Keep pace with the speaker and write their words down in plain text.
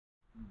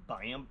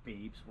Bam,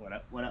 peeps. What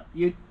up,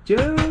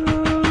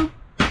 YouTube?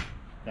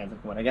 Guys,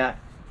 look what I got.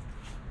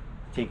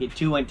 Ticket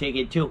 2 and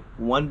ticket 2.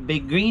 One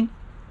big green,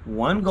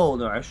 one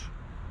gold rush.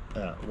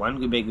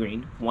 One big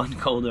green, one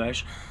gold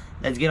rush.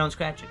 Let's get on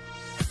scratching.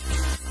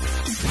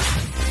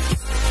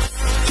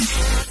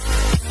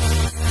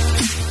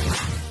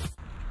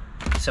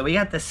 So we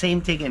got the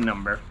same ticket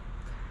number.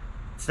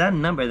 It's that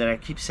number that I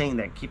keep saying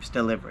that keeps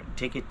delivering.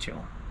 Ticket 2.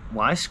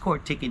 Well, I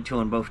scored ticket 2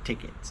 on both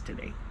tickets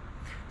today.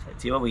 So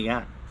let's see what we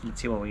got. Let's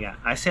see what we got.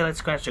 I say let's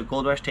scratch the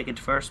Gold Rush ticket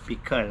first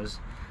because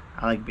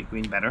I like big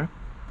green better.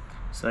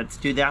 So let's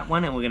do that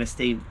one, and we're gonna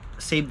save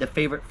the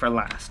favorite for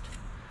last.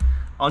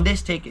 On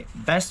this ticket,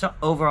 best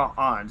overall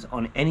odds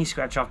on any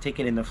scratch-off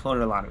ticket in the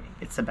Florida lottery.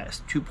 It's the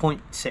best,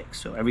 2.6.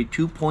 So every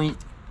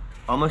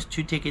almost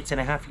 2 tickets and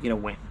a half, you get a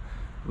win.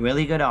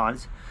 Really good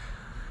odds.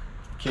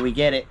 Can we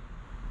get it?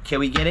 Can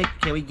we get it?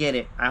 Can we get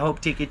it? I hope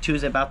ticket 2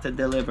 is about to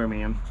deliver,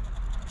 man.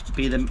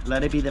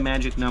 Let it be the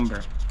magic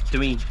number.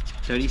 3,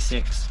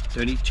 36,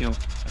 32,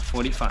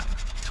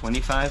 45,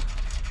 25,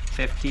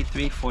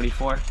 53,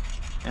 44,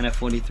 and a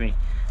 43.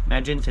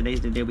 Imagine today's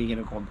the day we get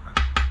a gold bar.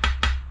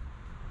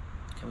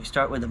 Can we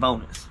start with the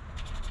bonus?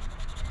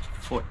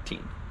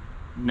 14.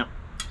 No.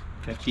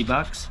 50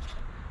 bucks.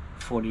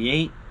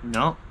 48.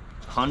 No.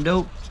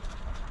 Hondo.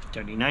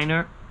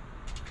 39er.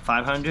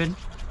 500.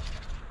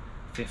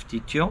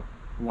 52.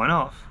 One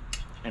off.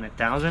 And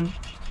 1,000.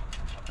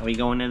 Are we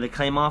going to the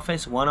claim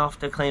office? One off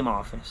the claim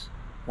office.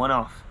 One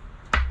off.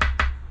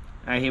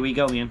 Alright, here we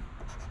go, man.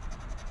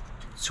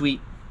 Sweet.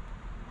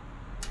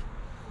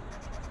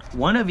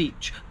 One of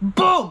each.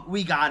 Boom!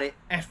 We got it.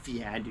 F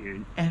yeah,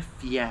 dude. F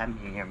yeah,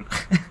 man.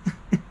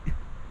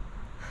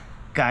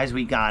 Guys,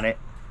 we got it.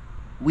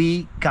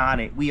 We got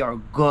it. We are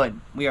good.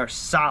 We are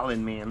solid,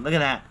 man. Look at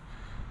that.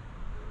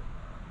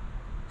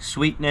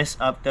 Sweetness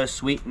up the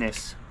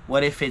sweetness.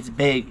 What if it's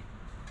big?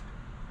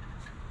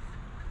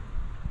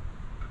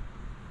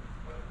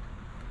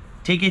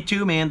 Ticket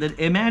 2, man.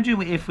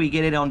 Imagine if we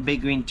get it on big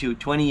green 2.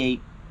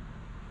 28.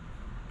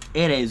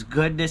 It is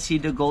good to see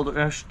the Gold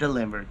Rush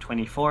deliver.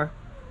 24.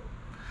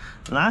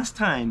 Last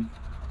time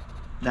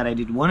that I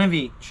did one of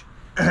each,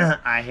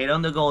 I hit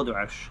on the Gold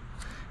Rush,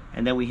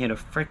 and then we hit a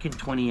freaking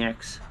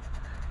 20x.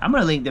 I'm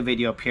gonna link the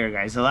video up here,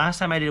 guys. The last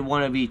time I did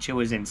one of each, it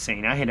was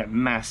insane. I hit a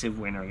massive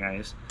winner,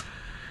 guys.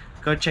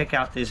 Go check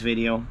out this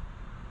video.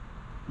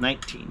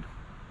 19.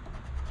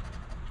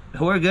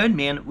 We're good,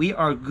 man. We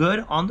are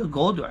good on the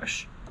Gold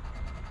Rush.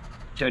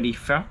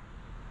 34.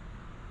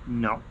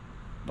 No,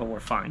 but we're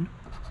fine.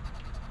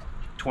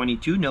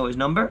 22, Noah's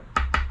number.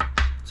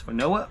 It's for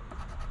Noah.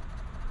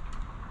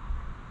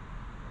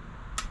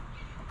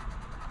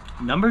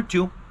 Number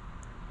 2.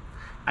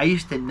 I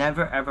used to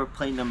never ever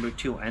play number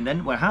 2, and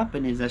then what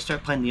happened is I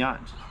started playing the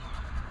odds.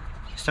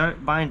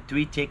 Start buying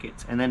 3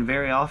 tickets, and then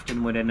very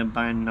often would end up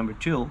buying number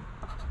 2,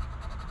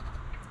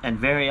 and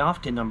very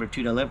often number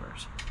 2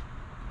 delivers.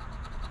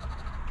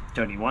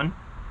 31.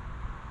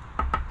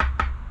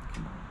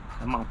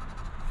 Come on.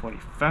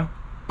 44.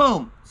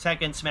 Boom!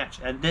 Second smash.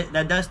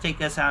 That does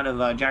take us out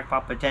of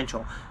jackpot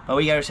potential, but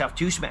we got ourselves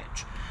 2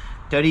 smash.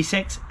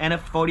 36 and a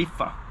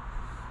 44.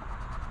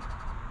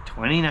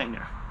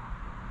 29er.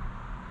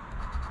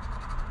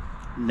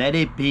 Let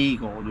it be,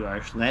 Gold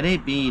Rush. Let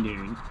it be,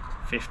 dude.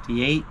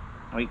 58.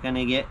 Are we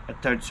gonna get a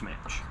 3rd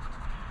smash?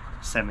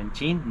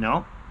 17.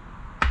 No.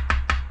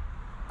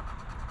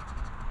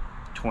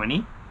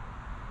 20.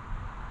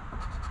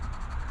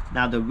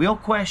 Now the real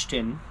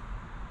question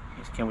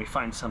is, can we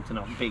find something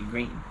on big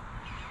green?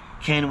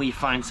 Can we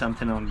find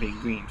something on big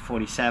green?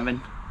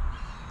 47.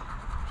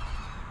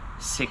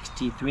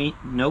 63.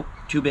 Nope.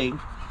 Too big.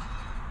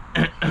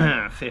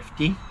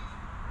 50.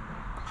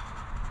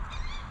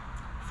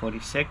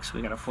 46.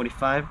 We got a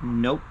 45.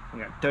 Nope. We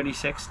got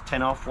 36.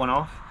 10 off, 1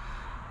 off.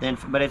 Then,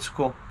 but it's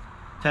cool.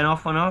 10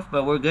 off, 1 off,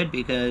 but we're good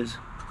because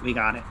we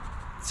got it.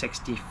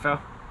 64.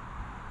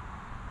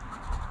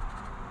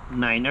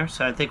 9er.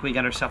 So I think we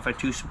got ourselves a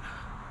 2.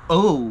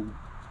 Oh,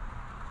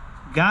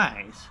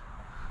 guys,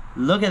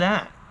 look at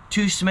that.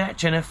 2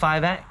 smash and a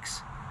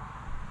 5x.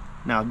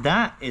 Now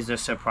that is a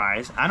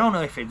surprise. I don't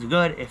know if it's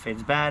good, if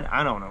it's bad.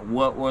 I don't know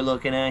what we're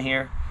looking at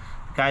here.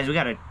 Guys, we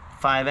got a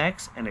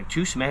 5x and a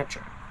 2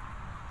 smasher.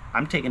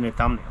 I'm taking a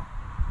thumbnail.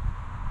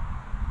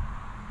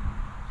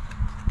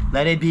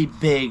 Let it be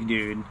big,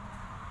 dude.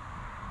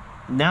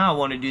 Now I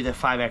want to do the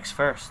 5x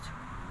first.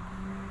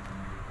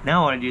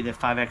 Now I want to do the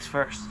 5x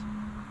first.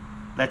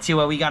 Let's see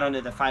what we got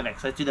under the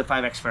 5x. Let's do the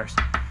 5x first.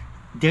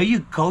 There you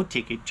go,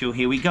 ticket 2.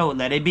 Here we go.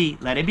 Let it be.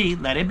 Let it be.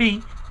 Let it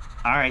be.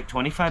 Alright,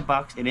 25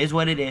 bucks. It is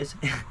what it is.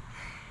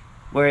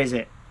 Where is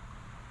it?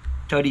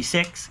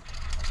 36.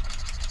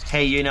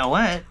 Hey, you know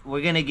what?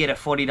 We're going to get a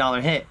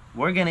 $40 hit.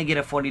 We're going to get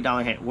a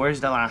 $40 hit.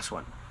 Where's the last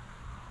one?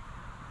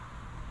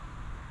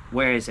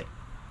 Where is it?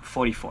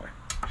 44.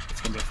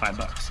 It's going to be 5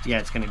 bucks. Yeah,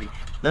 it's going to be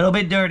a little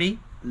bit dirty.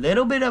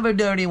 Little bit of a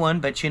dirty one.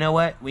 But you know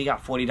what? We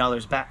got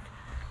 $40 back.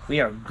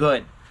 We are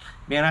good.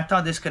 Man, I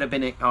thought this could have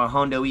been a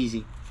Hondo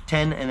easy.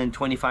 10 and then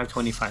 25,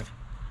 25.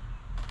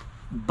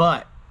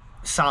 But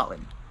solid.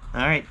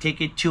 Alright,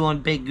 ticket 2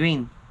 on big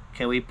green.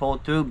 Can we pull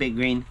through, Big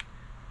Green?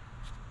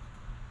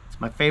 It's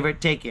my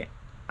favorite ticket.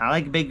 I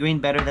like Big Green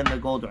better than the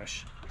Gold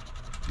Rush.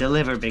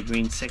 Deliver, Big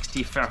Green.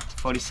 60,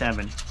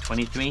 47,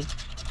 23,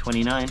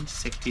 29,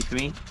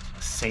 63.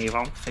 Save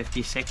them.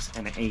 56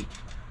 and an 8.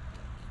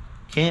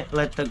 Can't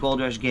let the Gold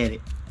Rush get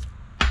it.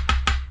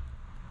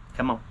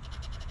 Come on.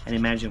 And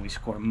imagine we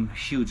score a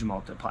huge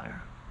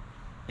multiplier.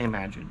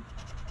 Imagine.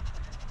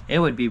 It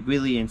would be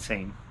really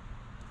insane.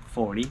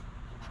 40.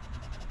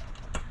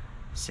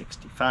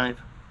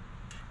 65.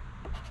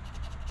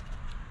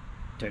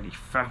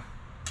 34.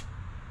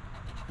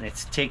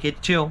 Let's take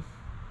it 2.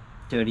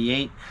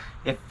 38.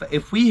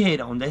 If we hit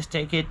on this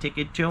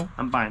ticket 2,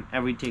 I'm buying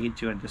every ticket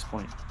 2 at this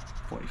point.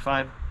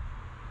 45.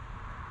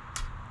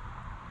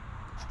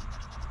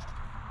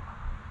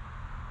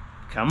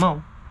 Come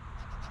on.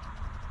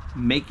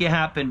 Make it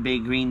happen,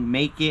 Big Green.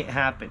 Make it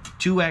happen.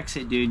 2x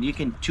it, dude. You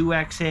can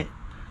 2x it.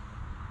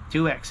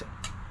 2x it.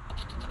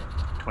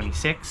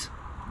 26.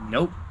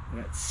 Nope.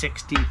 We got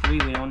 63.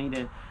 We don't need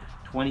a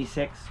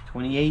 26.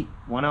 28.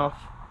 One off.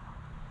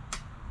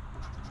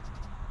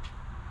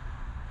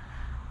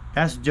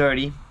 That's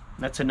dirty.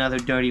 That's another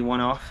dirty one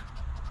off.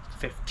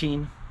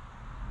 15.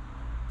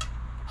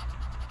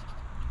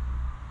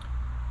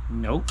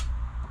 Nope.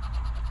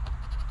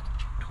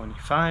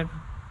 25.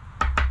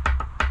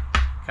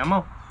 Come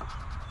on.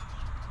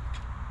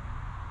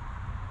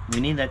 We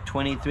need that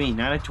 23,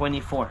 not a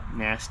 24.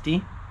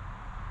 Nasty.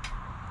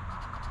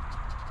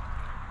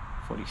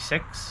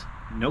 46.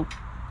 Nope.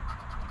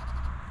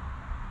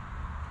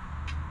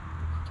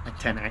 A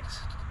 10x.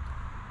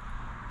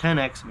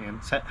 10x,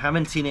 man.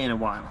 Haven't seen it in a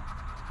while.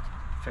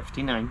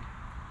 59.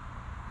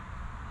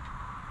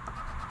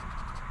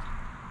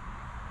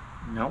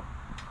 Nope.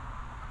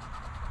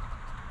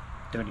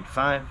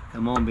 35.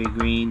 Come on, Big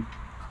Green.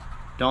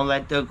 Don't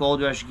let the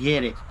Gold Rush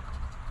get it.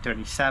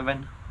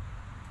 37.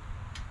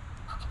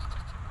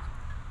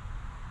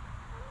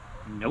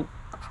 Nope.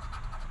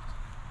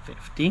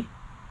 50.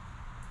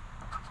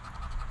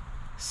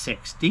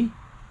 60.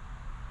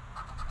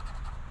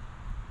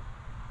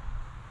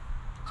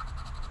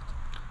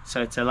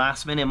 So it's a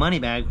last minute money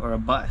bag or a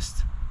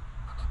bust.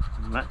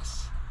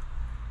 Unless.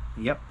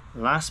 Yep.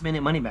 Last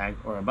minute money bag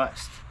or a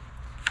bust.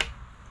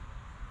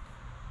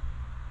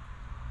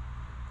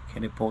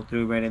 Can it pull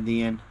through right at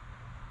the end?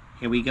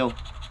 Here we go.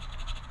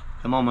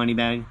 Come on, money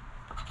bag.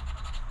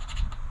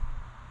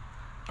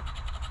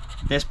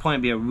 This point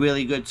would be a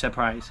really good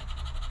surprise.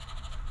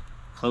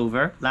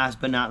 Clover.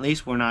 Last but not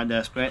least, we're not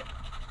desperate.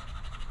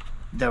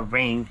 The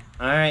ring.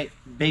 Alright,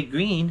 Big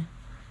Green.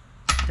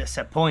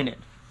 Disappointed.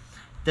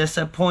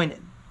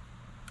 Disappointed.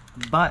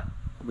 But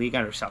we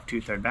got ourselves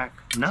 2/3 back.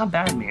 Not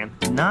bad, man.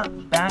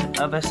 Not bad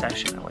of a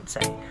session, I would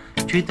say.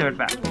 2/3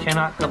 back.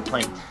 Cannot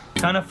complain.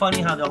 Kind of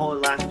funny how the whole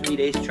last 3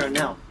 days turned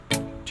out.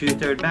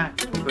 2/3 back,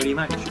 pretty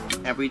much,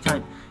 every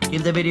time.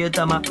 Give the video a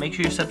thumb up. Make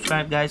sure you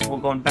subscribe, guys. We're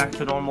going back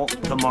to normal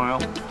tomorrow.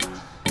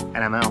 And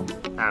I'm out.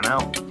 I'm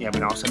out. You have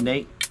an awesome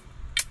day.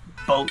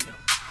 Boat.